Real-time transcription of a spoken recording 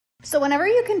So whenever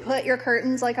you can put your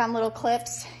curtains like on little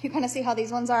clips, you kind of see how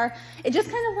these ones are, it just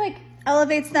kind of like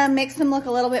elevates them, makes them look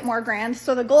a little bit more grand.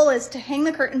 So the goal is to hang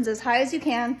the curtains as high as you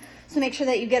can. So make sure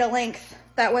that you get a length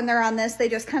that when they're on this, they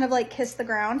just kind of like kiss the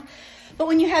ground. But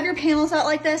when you have your panels out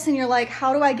like this and you're like,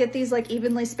 how do I get these like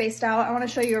evenly spaced out? I want to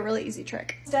show you a really easy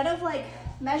trick. Instead of like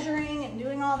measuring and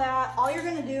doing all that, all you're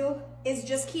going to do is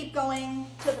just keep going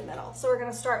to the middle. So we're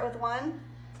going to start with one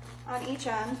on each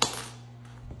end.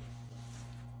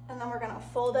 And then we're gonna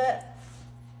fold it,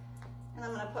 and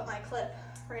I'm gonna put my clip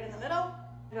right in the middle,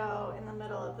 go in the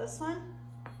middle of this one.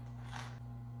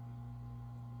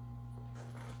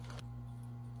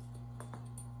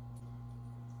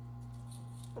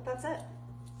 But that's it.